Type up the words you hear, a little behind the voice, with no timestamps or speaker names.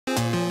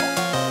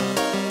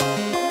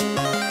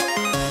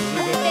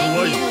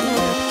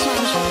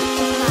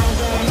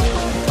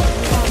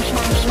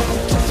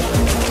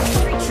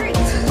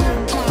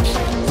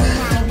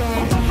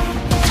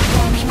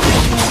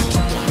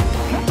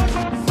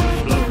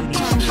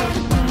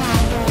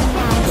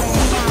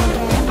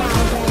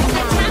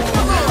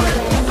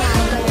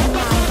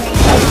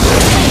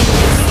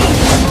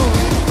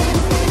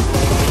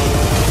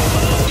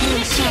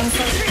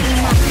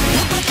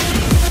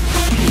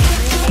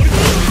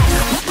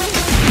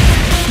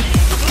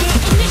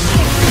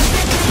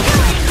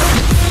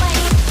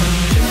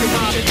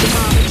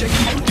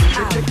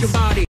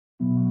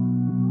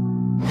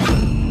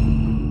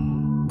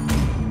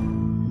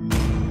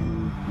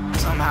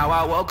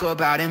woke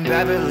up out in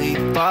Beverly,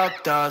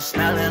 fucked up,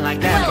 smelling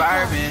like that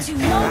bourbon.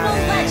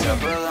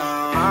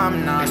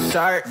 I'm not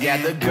certain. Yeah,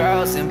 the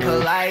girls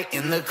impolite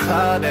in the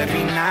club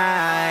every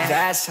night.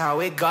 That's how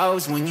it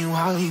goes when you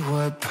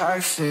Hollywood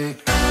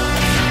perfect.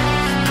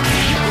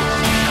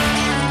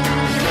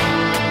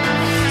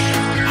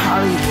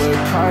 Hollywood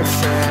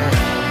perfect.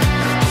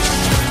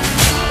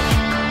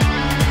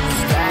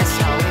 That's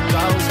how it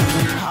goes when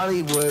you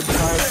Hollywood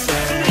perfect.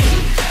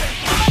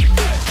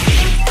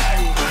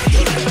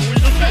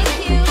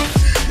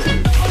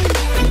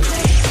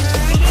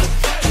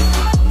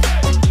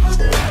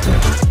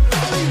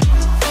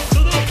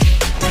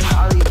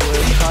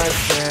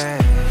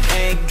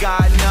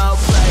 Got no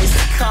place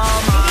to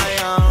call my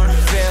own.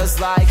 Feels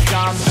like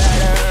I'm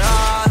better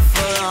off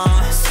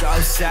alone. So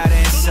sad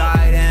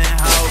inside and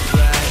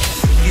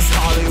hopeless. These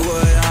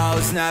Hollywood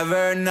hoes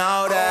never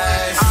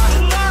notice.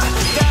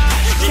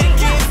 Can't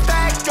get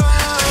back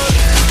on.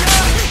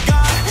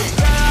 God,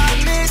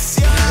 I miss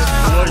you.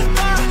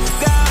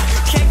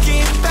 Can't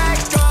get back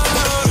on.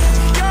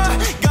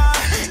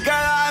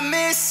 God, I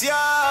miss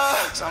you.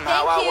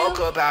 Somehow I woke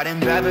up out in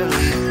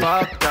Beverly,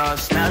 fucked up,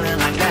 smelling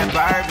like that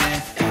bourbon.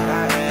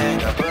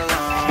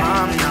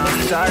 I'm not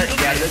certain.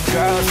 Yeah, the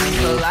girls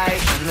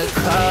impolite in the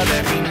club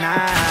every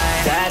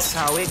night. That's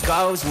how it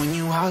goes when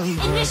you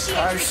Hollywood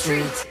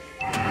perfect.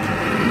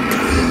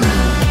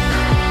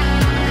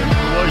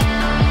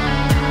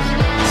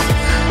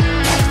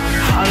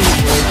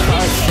 Hollywood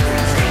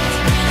perfect.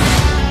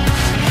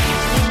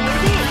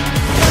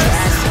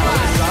 That's how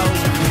it goes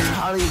when you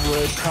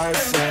Hollywood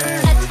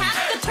perfect. Attack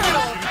the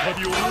turtle.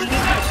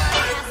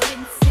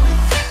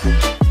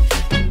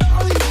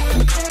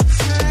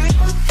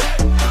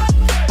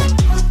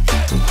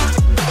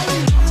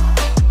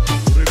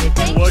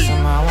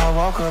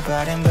 Woke up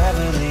out in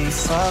Beverly,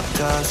 fucked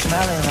up,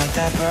 smelling like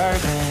that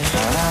bourbon.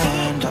 How'd I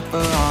end up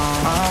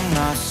alone? I'm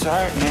not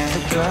certain.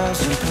 The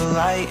girls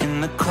impolite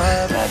in the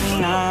club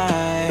every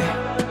night.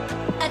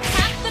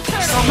 Attack the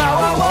turtle. Somehow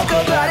I woke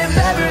up out in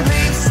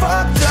Beverly,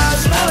 fucked up,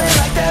 smelling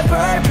like that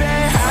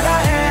bourbon. How'd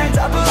I end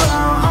up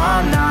alone?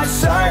 I'm not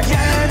certain.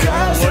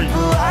 Girls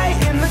impolite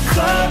in the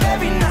club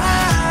every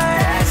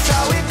night. That's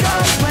how it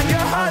goes when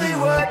you're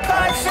Hollywood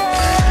perfect.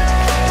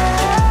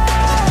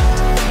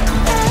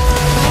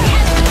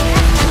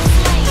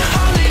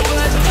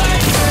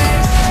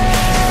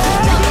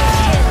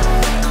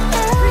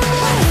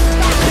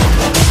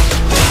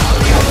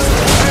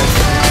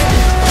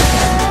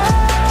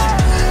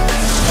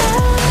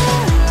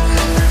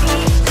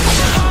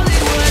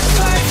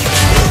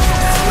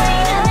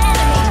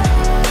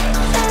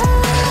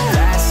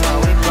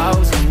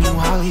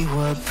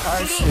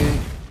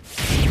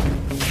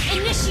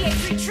 Initiate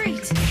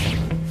retreat. An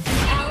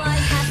ally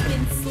has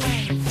been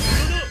slain.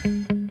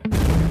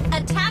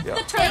 Attack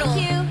the turtle.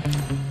 Thank you.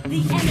 The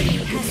enemy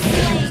has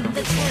slain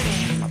the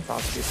turtle. My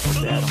thoughts get so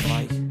bad, I'm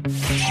like,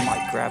 I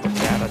might grab a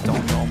bat, I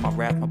don't know, my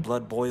wrath, my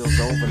blood boils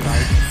over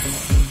like,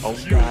 oh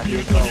God,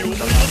 here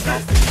goes, I lost all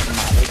faith in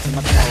my legs and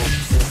my toes.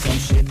 Said some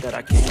shit that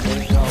I can't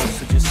let go,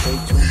 so just stay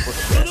tuned for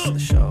the rest of the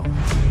show.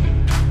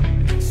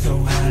 So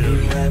have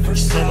you ever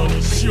felt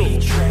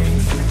betrayed?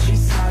 Which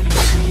is how you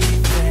see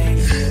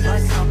things.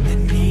 Realize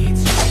something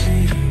needs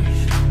change.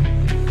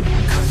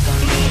 Cause I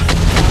know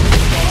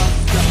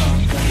fucked up.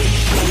 Let me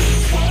show you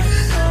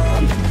what's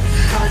up.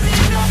 Cause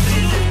enough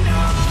is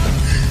enough.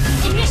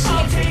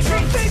 I'll take a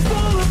face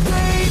full of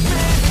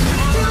pavement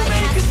to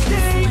make a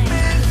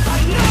statement. I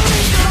know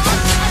it's not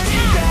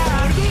running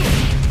down.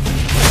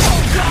 Oh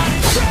God,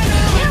 it's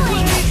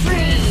adrenaline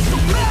free. So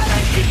mad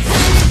I can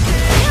taste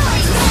it. I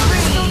know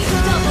it's no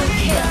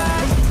turning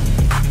back.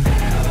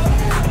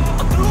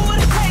 I'll do what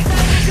it takes.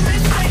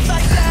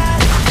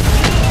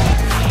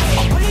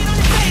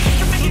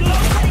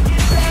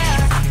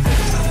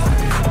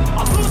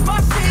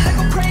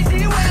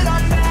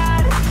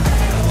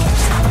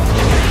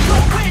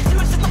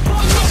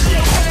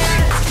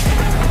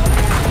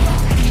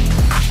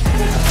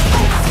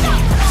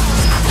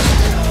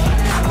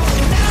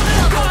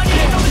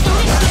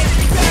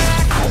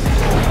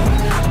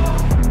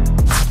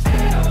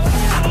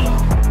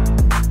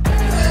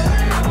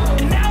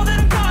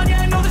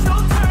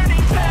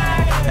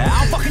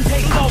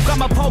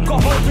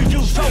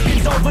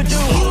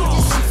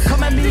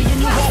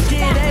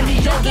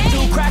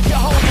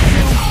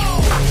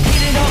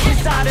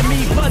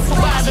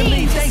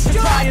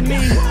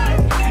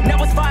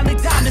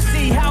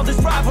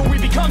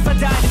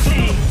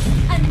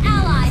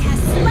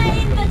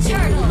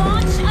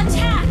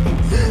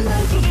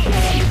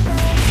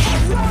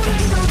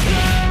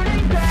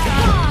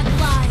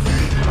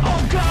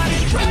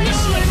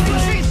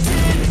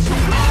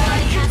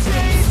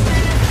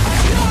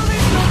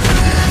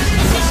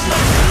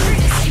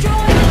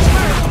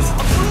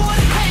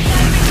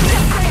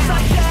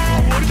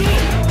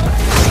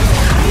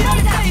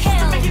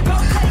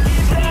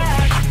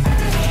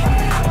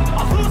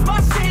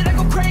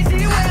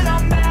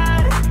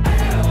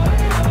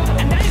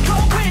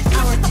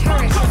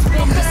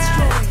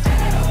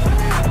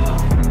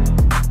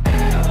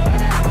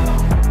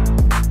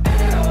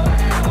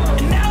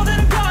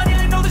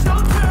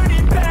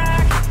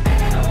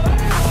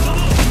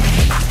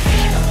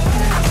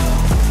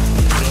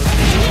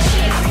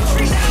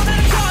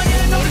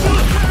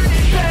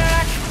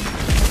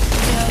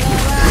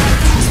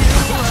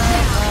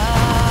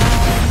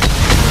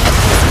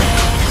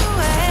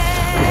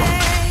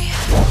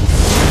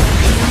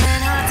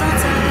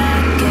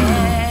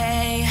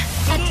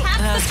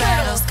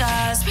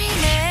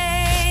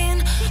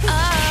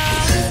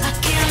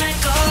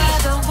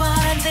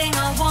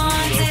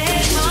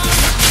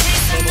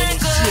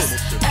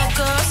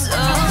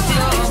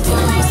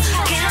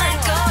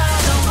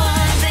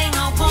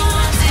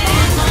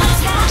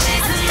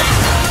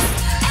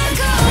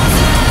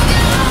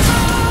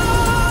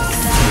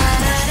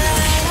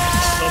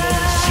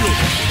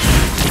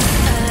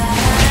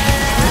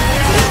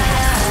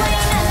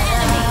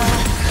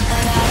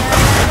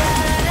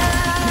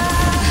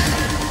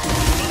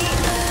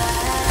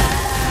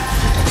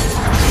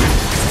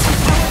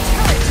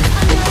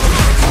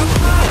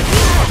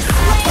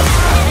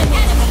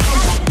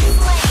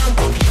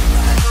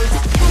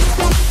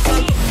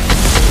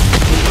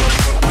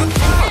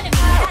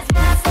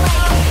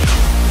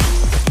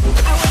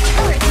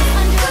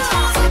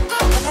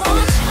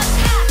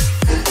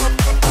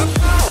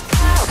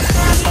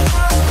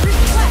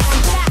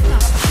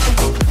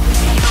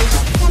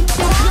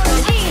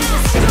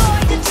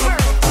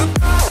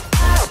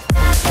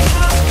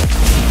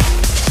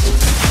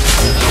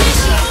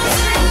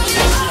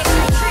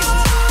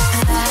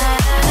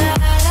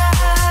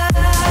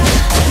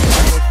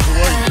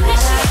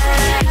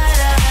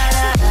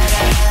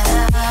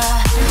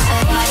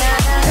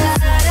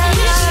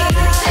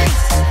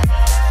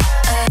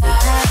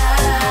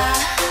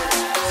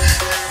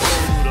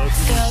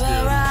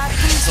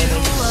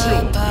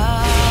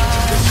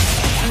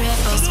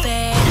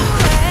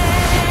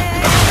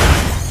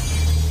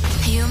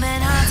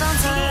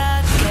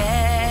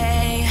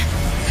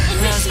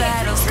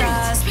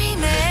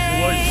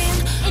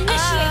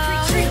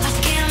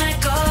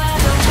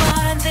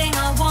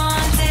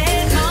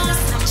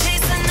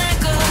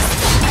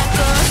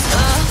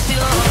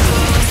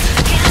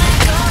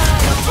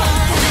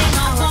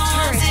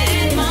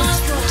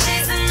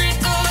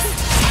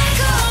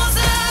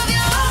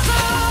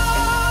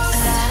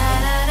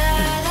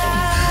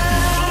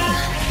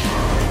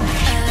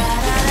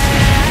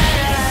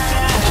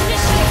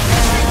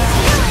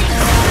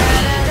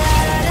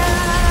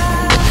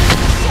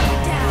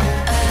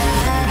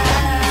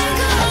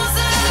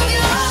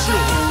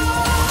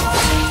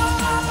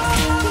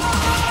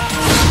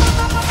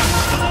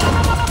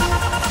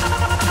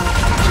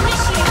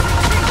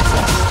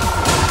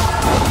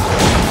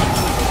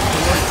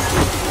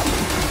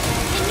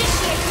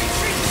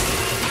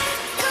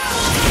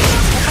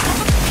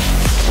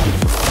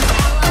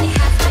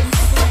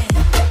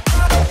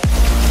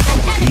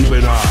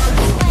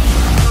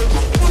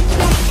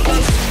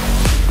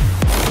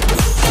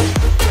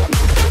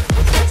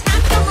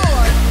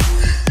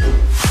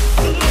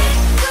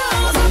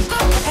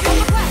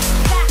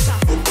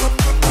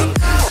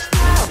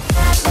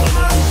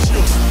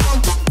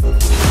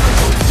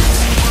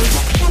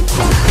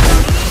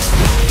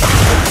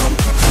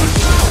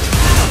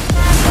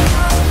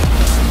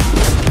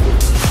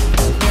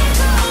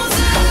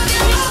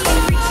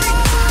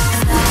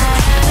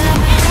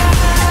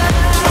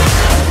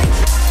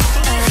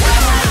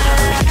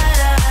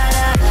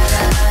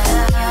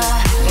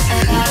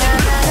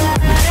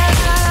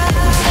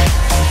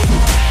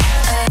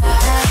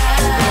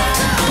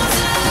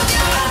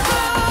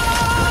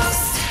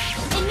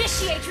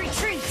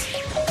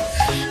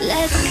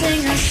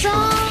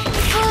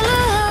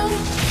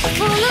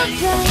 the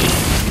place.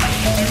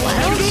 Why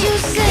don't you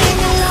sing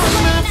along,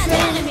 my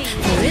friend?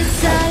 For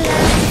it's our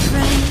last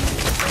refrain.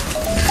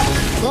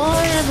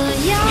 Forever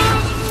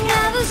young,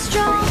 ever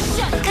strong,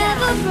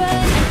 ever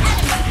brave.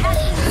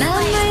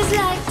 Memories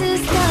like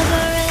this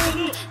never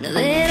end. No,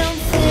 they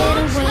don't fade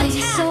away.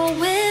 So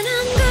when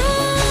I'm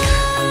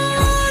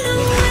gone, oh,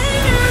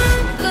 when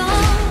I'm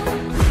gone,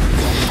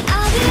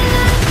 I'll be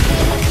like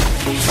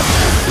this,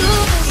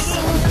 super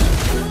soul.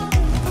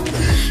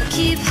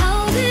 Keep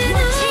holding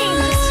on,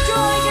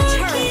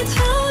 keep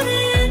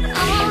holding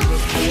on.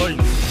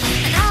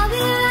 And I'll be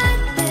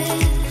right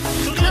there,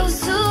 close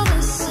to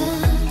the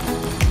sun,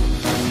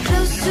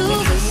 close to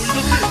the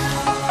sun.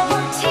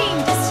 Your team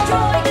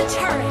destroyed the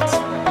turret.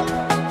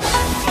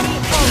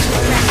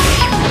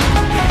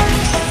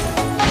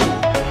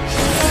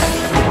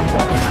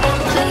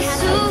 Close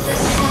to the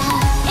sun.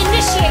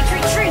 Initiate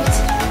retreat.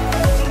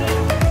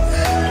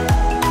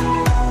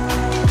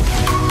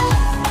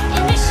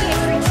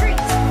 Initiate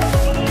retreat.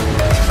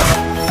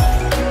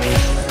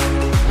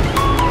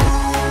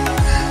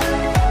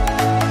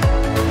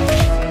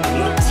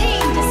 Your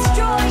team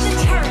destroyed the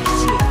turret.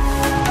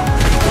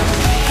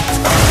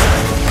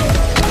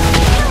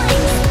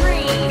 Killing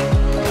spree.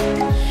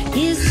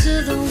 Here's to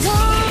the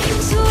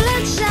ones who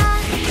let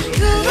shine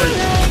through the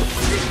rain.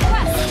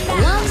 The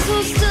ones who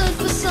stood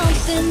for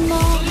something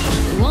more.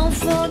 We won't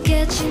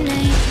forget your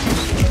name.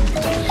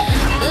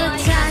 The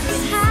tide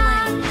is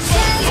high,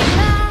 says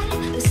goodbye,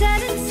 we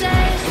set it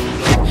sail.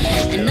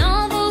 And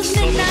all those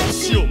midnight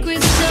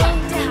secrets show,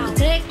 we'll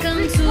take them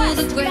to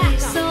the grave.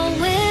 So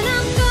when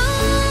I'm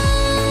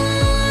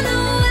gone,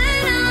 oh,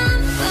 when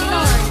I'm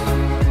gone,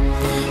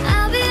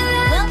 I'll be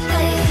right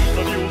there,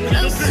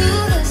 close to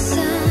the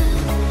sun.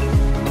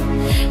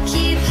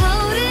 Keep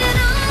holding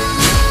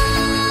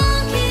on,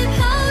 keep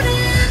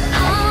holding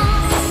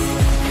on.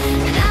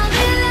 And I'll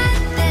be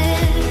right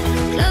there,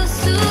 close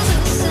to the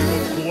sun,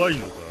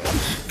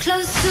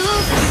 close to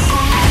the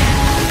sun.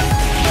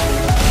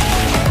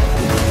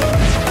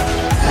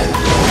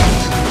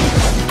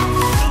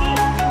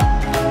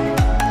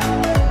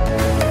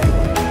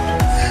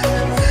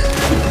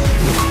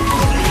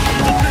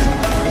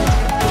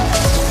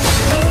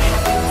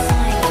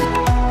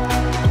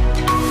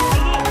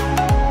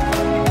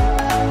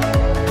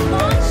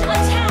 Launch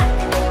attack.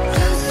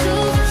 Close to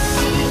the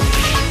sun.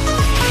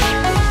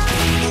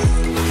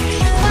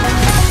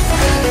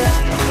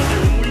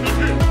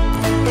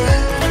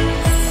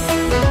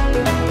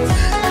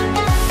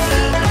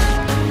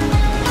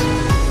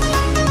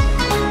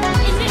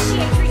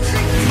 Initiate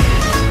retreat.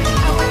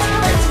 Our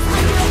turret is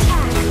under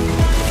attack.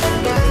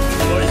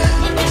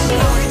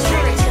 Initiate our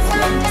turret is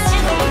under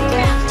enemy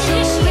ground.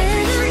 Initiate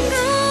retreat.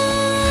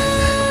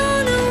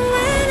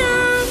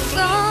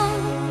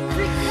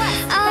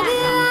 Request I'll be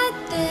backup. right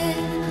there,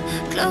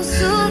 close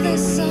to the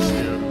sun.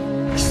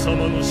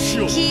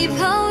 Keep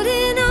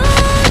holding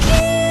on,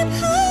 keep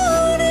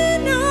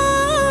holding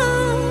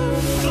on.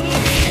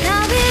 And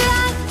I'll be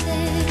right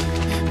there,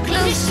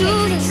 close to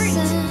the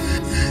sun,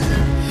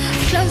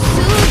 close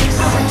to the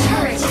Our sun.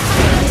 turret is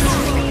under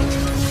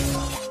attack.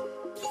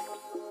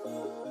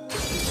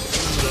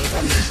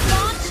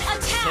 Launch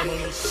attack.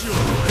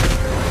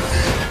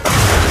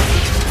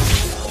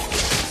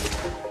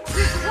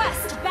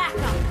 Request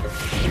backup.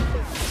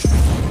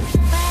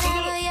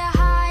 Whenever your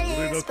heart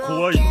is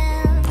broken,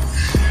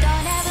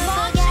 don't ever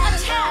Launch forget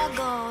attack. you're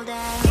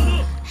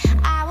golden.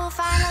 I will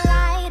find a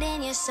light in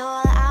your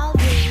soul, I'll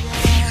be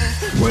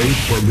there. Wait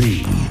for me.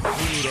 In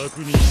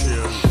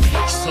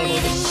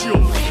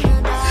the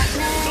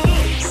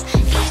darkness,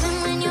 even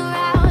when you're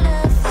out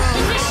of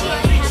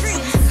Initiate focus,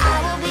 retreat. I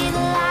will be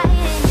the light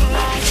in your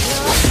eyes,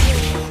 you'll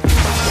see.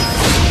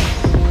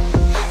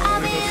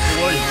 I'll be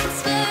your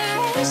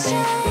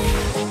inspiration.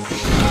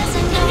 'Cause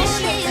I know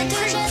that you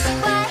do just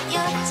what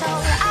you're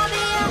told. I'll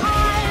be your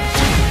heart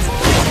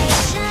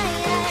motivation.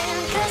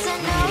 'Cause I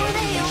know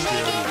that you'll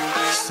make it on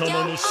your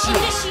own.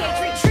 Initiate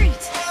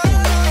retreat.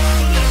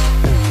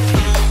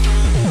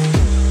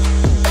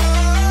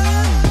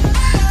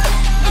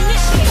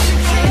 Initiate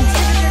retreat.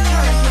 Your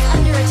turret is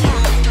under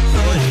attack.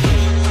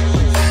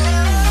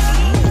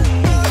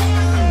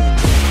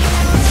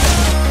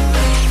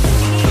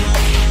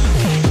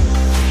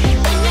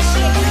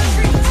 Initiate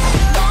retreat.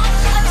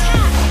 Launch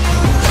attack.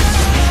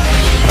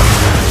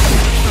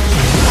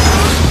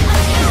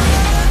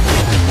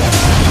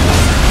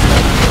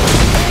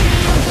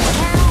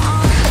 Count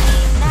on me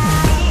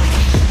now.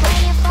 When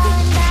you fall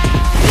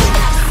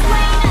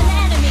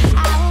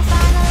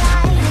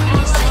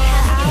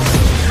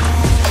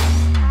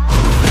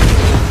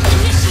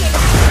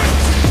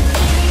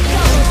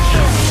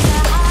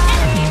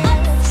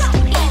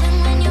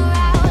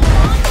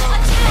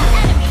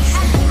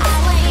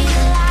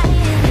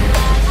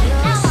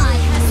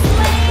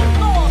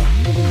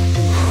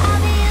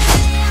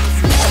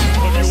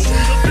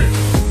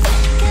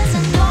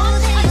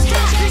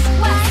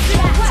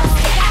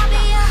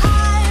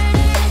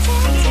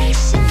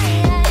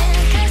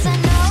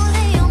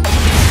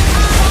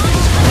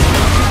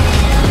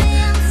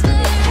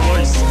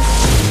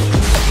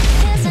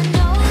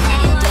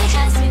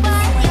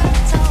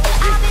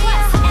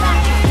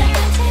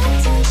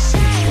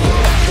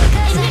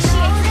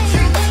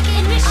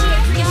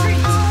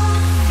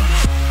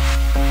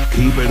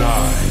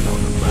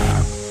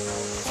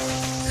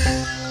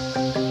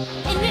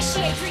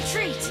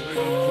retreat.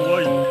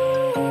 怖い。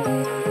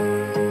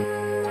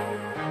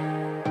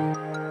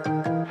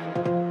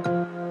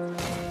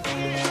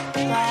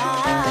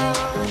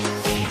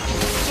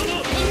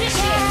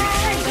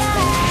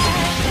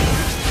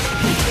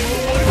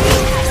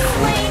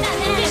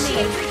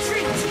 Initiate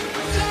retreat.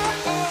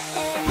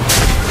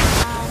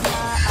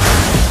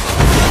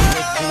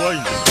 怖い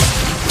んだ。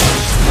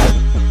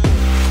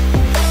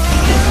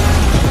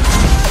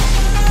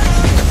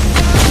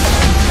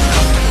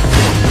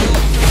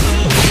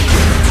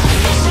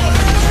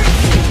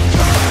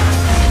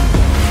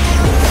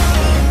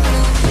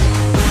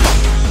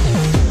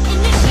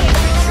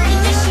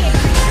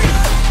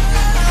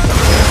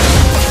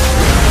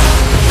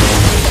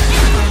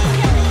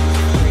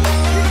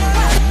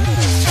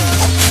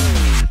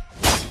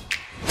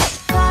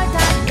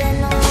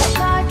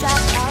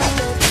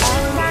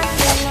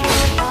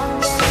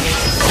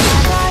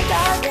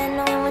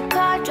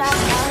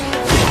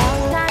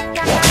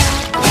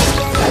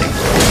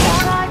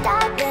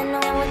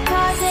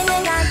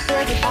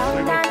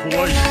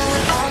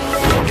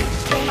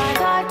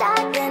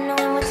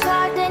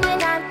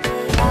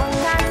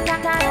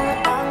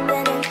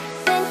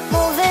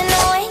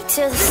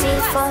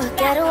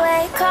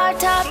 Getaway, car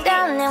top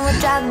down, and we're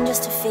driving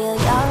just to feel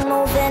young.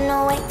 Moving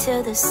away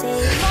to the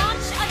sea.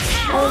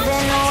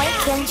 Moving away,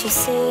 can't you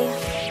see?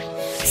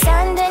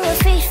 Stand on your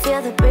feet,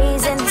 feel the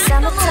breeze in the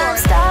summertime.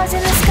 Stars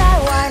in the sky,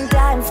 one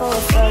dime for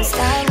the first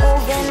time.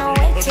 Moving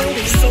away to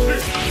the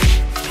sea.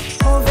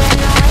 Moving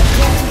away,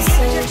 can't you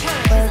see?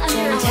 We're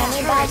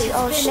drinking by the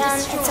ocean,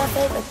 it's our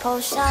favorite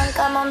potion.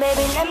 Come on,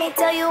 baby, let me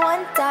tell you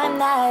one time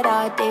that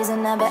our days will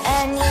never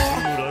end,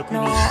 yeah.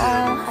 No,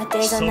 our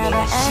days will never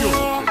end,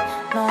 yeah.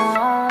 No.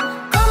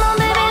 Come on,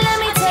 baby, let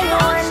me tell you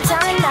one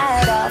time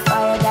that our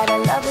fire got a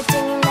love it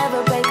till you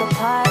never break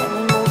apart. And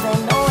we're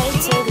moving away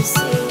to the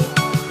sea.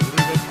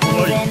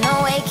 Moving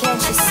away,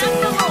 can't you see?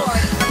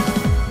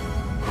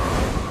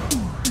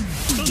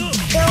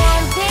 There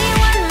won't be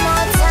one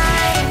more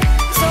time,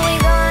 so we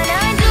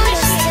gonna do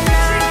this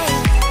tonight.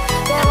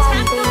 There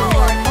won't be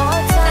one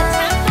more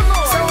time,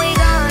 so we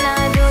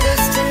gonna do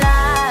this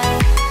tonight.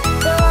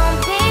 There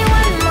won't be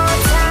one more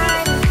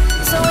time,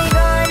 so we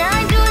gonna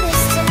do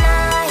this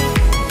tonight.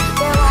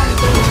 There won't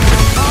be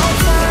one more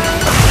time,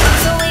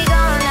 so we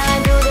gonna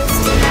do this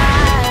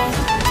tonight.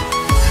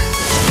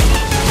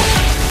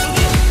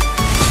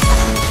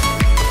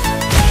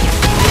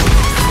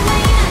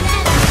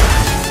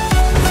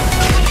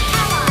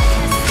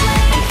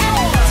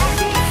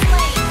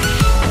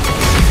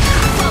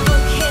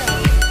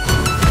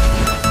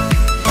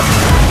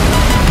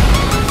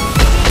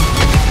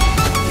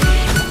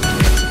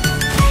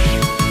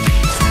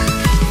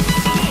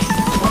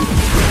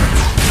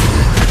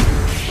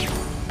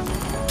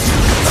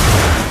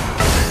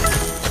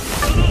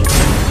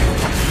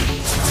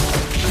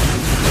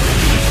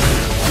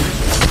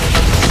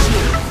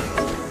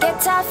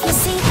 Get off your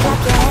seat, clap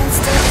your hands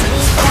to the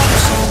beat, grab a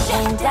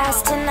champagne glass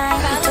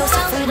tonight. We toast to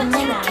freedom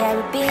in the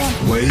Caribbean.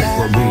 Wait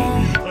for me.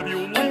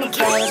 In the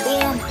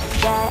Caribbean,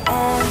 yeah.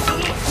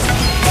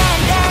 Dan,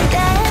 dan,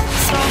 dan,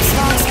 smoke,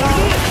 smoke,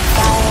 smoke.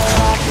 Fire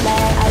up,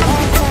 let a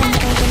lantern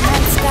paint the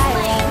night sky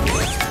red.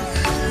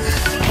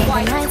 Paint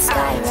the night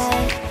sky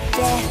red,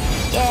 yeah,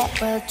 yeah.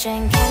 We'll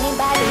drink honey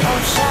by the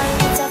ocean,